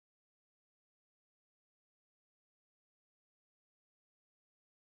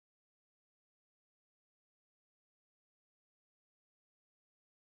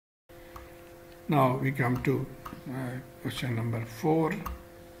Now we come to question number 4.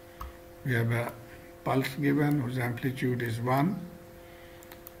 We have a pulse given whose amplitude is 1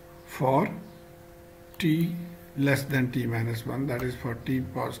 for t less than t minus 1, that is for t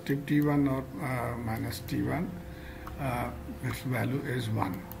positive t1 or minus t1, its value is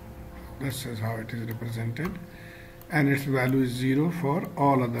 1. This is how it is represented, and its value is 0 for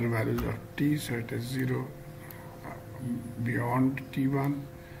all other values of t, so it is 0 beyond t1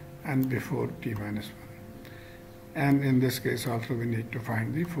 and before t minus 1. And in this case also we need to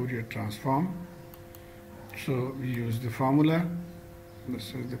find the Fourier transform. So we use the formula.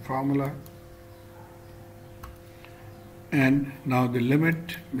 This is the formula. And now the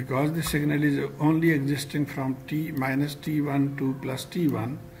limit, because the signal is only existing from t minus t1 to plus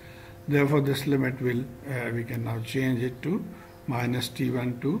t1, therefore this limit will, we can now change it to minus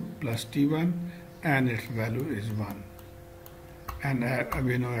t1 to plus t1, and its value is 1. And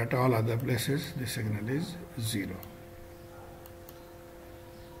we know at all other places the signal is 0.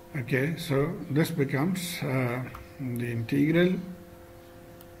 Okay, so this becomes the integral,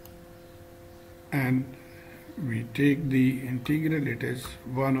 and we take the integral, it is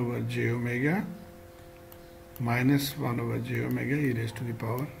 1 over j omega minus 1 over j omega e raised to the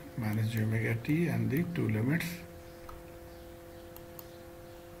power minus j omega t, and the two limits.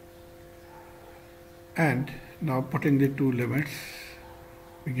 And now putting the two limits,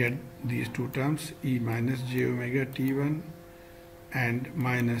 we get these two terms, e minus j omega t1 and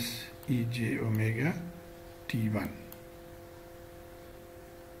minus e j omega t1,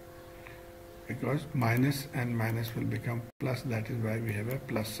 because minus and minus will become plus, that is why we have a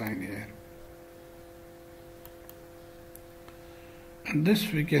plus sign here. And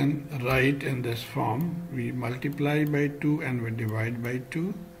this we can write in this form. We multiply by 2 and we divide by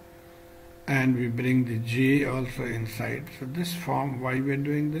 2, and we bring the j also inside. So this form, why we are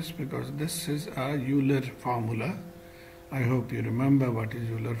doing this? Because this is a Euler formula. I hope you remember what is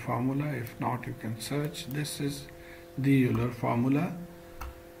Euler formula. If not, you can search. This is the Euler formula.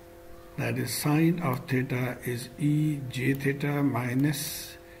 That is sine of theta is e j theta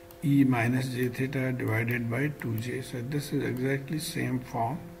minus e minus j theta divided by 2j. So this is exactly same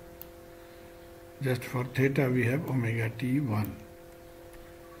form. Just for theta we have omega t1.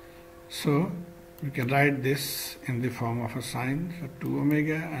 So we can write this in the form of a sine. So 2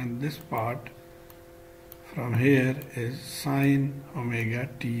 omega, and this part from here is sine omega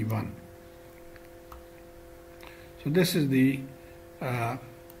t1. So this is the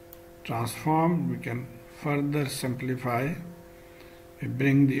transform. We can further simplify. We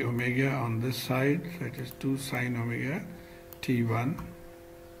bring the omega on this side, so it is 2 sine omega t1.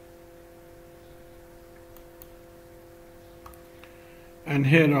 And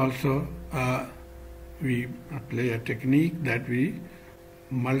here also we apply a technique that we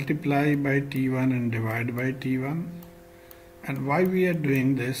multiply by t1 and divide by t1. And why we are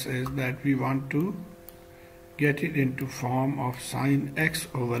doing this is that we want to get it into form of sine x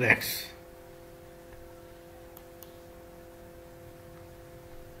over x.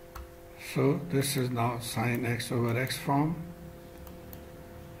 So this is now sine x over x form,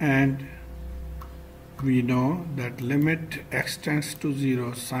 and we know that limit x tends to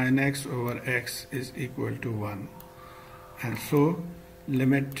 0, sine x over x is equal to 1, and so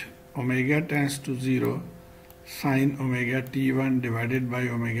limit omega tends to 0, sine omega t1 divided by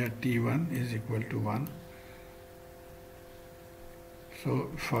omega t1 is equal to 1.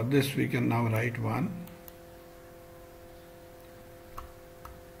 So for this we can now write 1.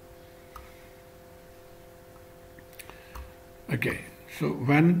 Okay, so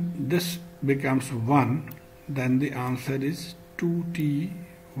when this becomes 1, then the answer is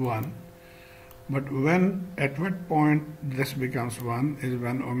 2t1. But when, at what point this becomes 1 is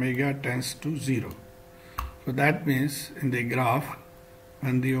when omega tends to 0. So that means in the graph,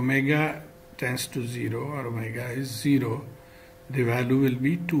 when the omega tends to 0 or omega is 0, the value will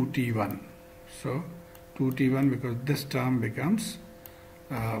be 2t1. So 2t1, because this term becomes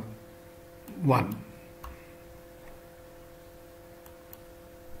 1.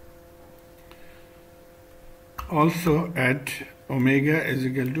 Also at omega is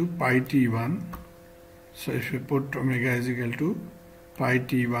equal to pi t1. So if we put omega is equal to pi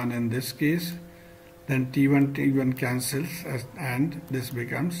t1 in this case, then t1 cancels, and this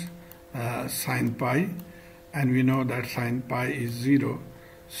becomes sine pi, and we know that sine pi is 0.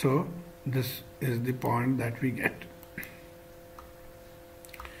 So this is the point that we get.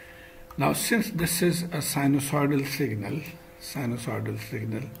 Now since this is a sinusoidal signal,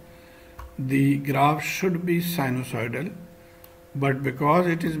 the graph should be sinusoidal, but because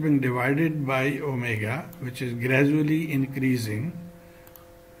it is being divided by omega, which is gradually increasing,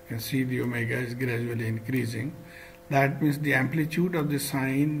 can see the omega is gradually increasing. That means the amplitude of the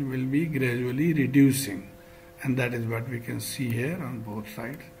sine will be gradually reducing, and that is what we can see here on both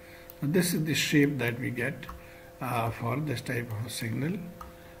sides. So this is the shape that we get for this type of a signal.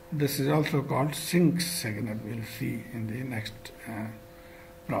 This is also called sync signal. We'll see in the next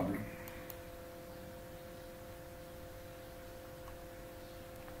problem.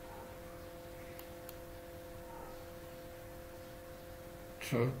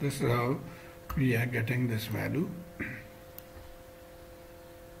 So this is how we are getting this value.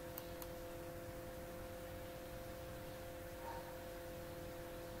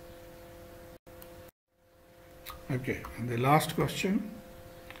 Okay, and the last question.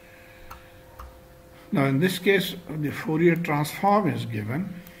 Now in this case the Fourier transform is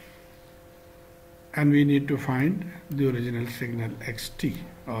given and we need to find the original signal xt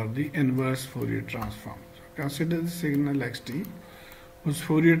or the inverse Fourier transform. So consider the signal xt whose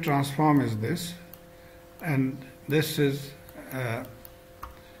Fourier transform is this, and this is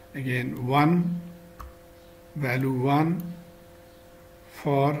again 1, value 1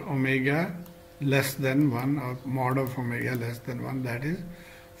 for omega less than 1 or mod of omega less than 1, that is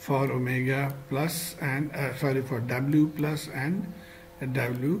for omega plus and for w plus and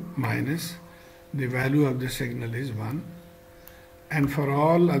w minus, the value of the signal is 1, and for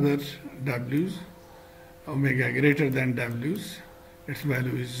all other w's, omega greater than w's, its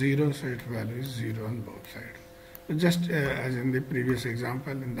value is 0, so its value is 0 on both sides. So just as in the previous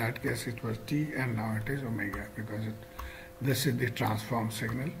example, in that case it was t and now it is omega, because this is the transform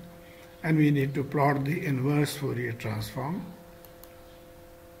signal, and we need to plot the inverse Fourier transform.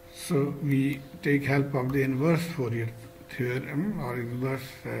 So we take help of the inverse Fourier theorem or inverse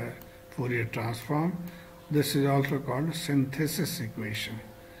Fourier transform. This is also called synthesis equation.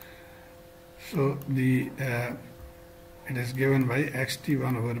 So it is given by xt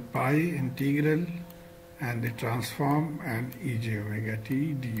 1 over pi integral and the transform and ej omega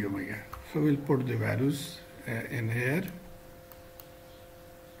t d omega. So we'll put the values in here.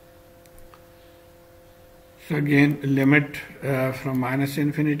 So again, limit from minus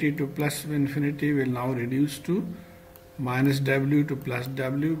infinity to plus infinity will now reduce to minus w to plus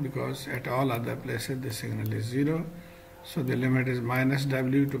w, because at all other places the signal is 0. So the limit is minus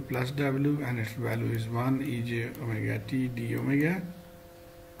w to plus w and its value is 1 ej omega t d omega.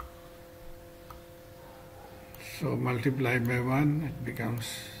 So multiply by 1, it becomes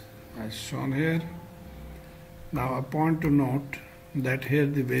as shown here. Now a point to note that here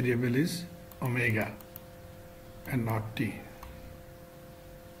the variable is omega and not t.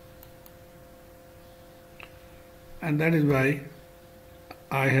 And that is why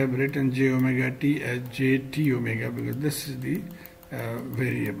I have written j omega t as jt omega, because this is the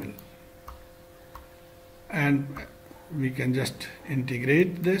variable. And we can just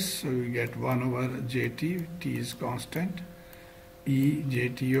integrate this, so we get 1 over jt, t is constant, e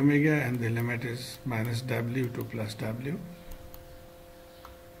jt omega, and the limit is minus w to plus w.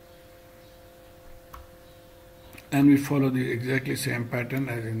 And we follow the exactly same pattern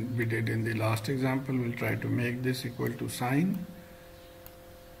as we did in the last example. We'll try to make this equal to sine.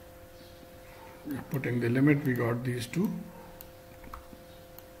 Putting the limit, we got these two.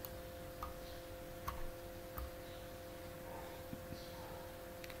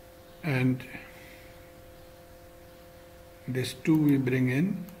 And this 2 we bring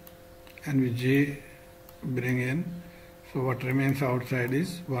in, and we j bring in. So what remains outside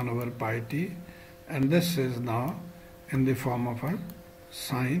is 1 over pi t, and this is now in the form of a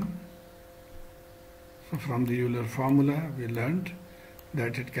sine. So from the Euler formula we learned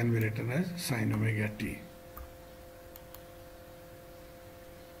that it can be written as sine omega t.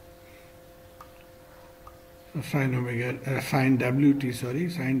 So sine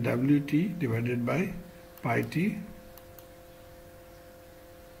wt divided by pi t.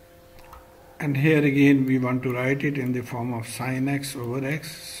 And here again we want to write it in the form of sine x over x.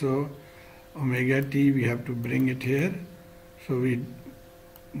 So omega t we have to bring it here. So we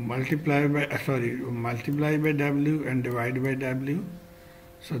multiply by w and divide by w.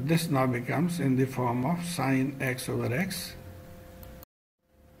 So this now becomes in the form of sine x over x.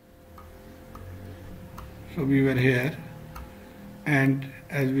 So we were here, and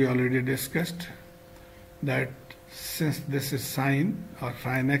as we already discussed, that since this is sine or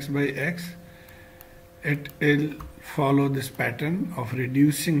sine x by x, it will follow this pattern of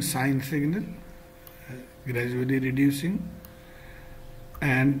reducing sine signal, gradually reducing.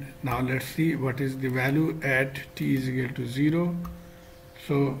 And now let's see what is the value at t is equal to 0.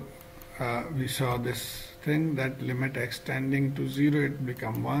 So we saw this thing that limit x tending to 0, it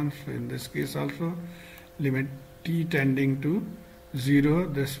become 1. So in this case also, limit t tending to 0,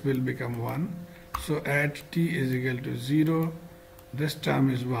 this will become 1. So at t is equal to 0, this term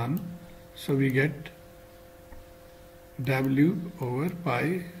is 1. So we get W over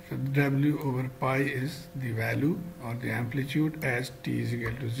pi. So W over pi is the value or the amplitude as t is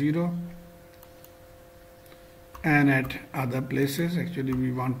equal to 0. And at other places, actually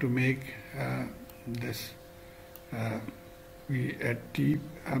we want to make this we at t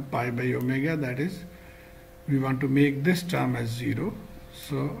pi by omega, that is we want to make this term as 0.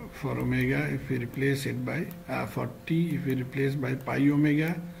 So for omega, if we replace it by for t, if we replace by pi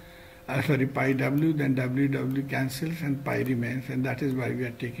omega, pi w, then w cancels and pi remains, and that is why we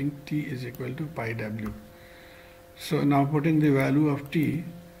are taking t is equal to pi w. So now putting the value of t,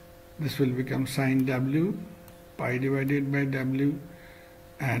 this will become sine w, pi divided by w,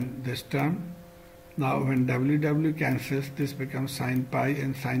 and this term. Now when w cancels, this becomes sine pi,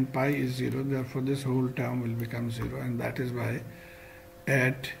 and sine pi is 0, therefore this whole term will become 0, and that is why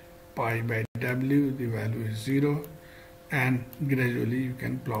at pi by w the value is 0, and gradually you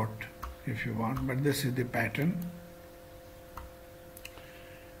can plot if you want, but this is the pattern.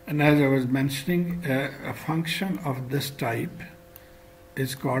 And as I was mentioning, a function of this type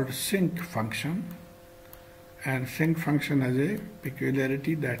is called sinc function, and sinc function has a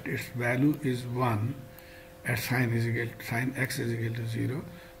peculiarity that its value is 1 at sine x is equal to 0.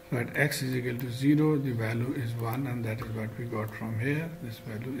 So at x is equal to 0, the value is 1, and that is what we got from here. This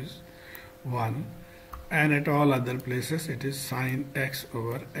value is 1. And at all other places it is sine x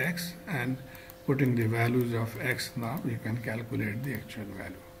over x, and putting the values of x now you can calculate the actual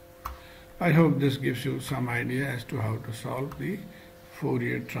value. I hope this gives you some idea as to how to solve the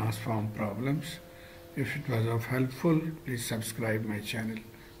Fourier transform problems. If it was of helpful, please subscribe my channel.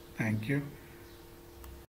 Thank you.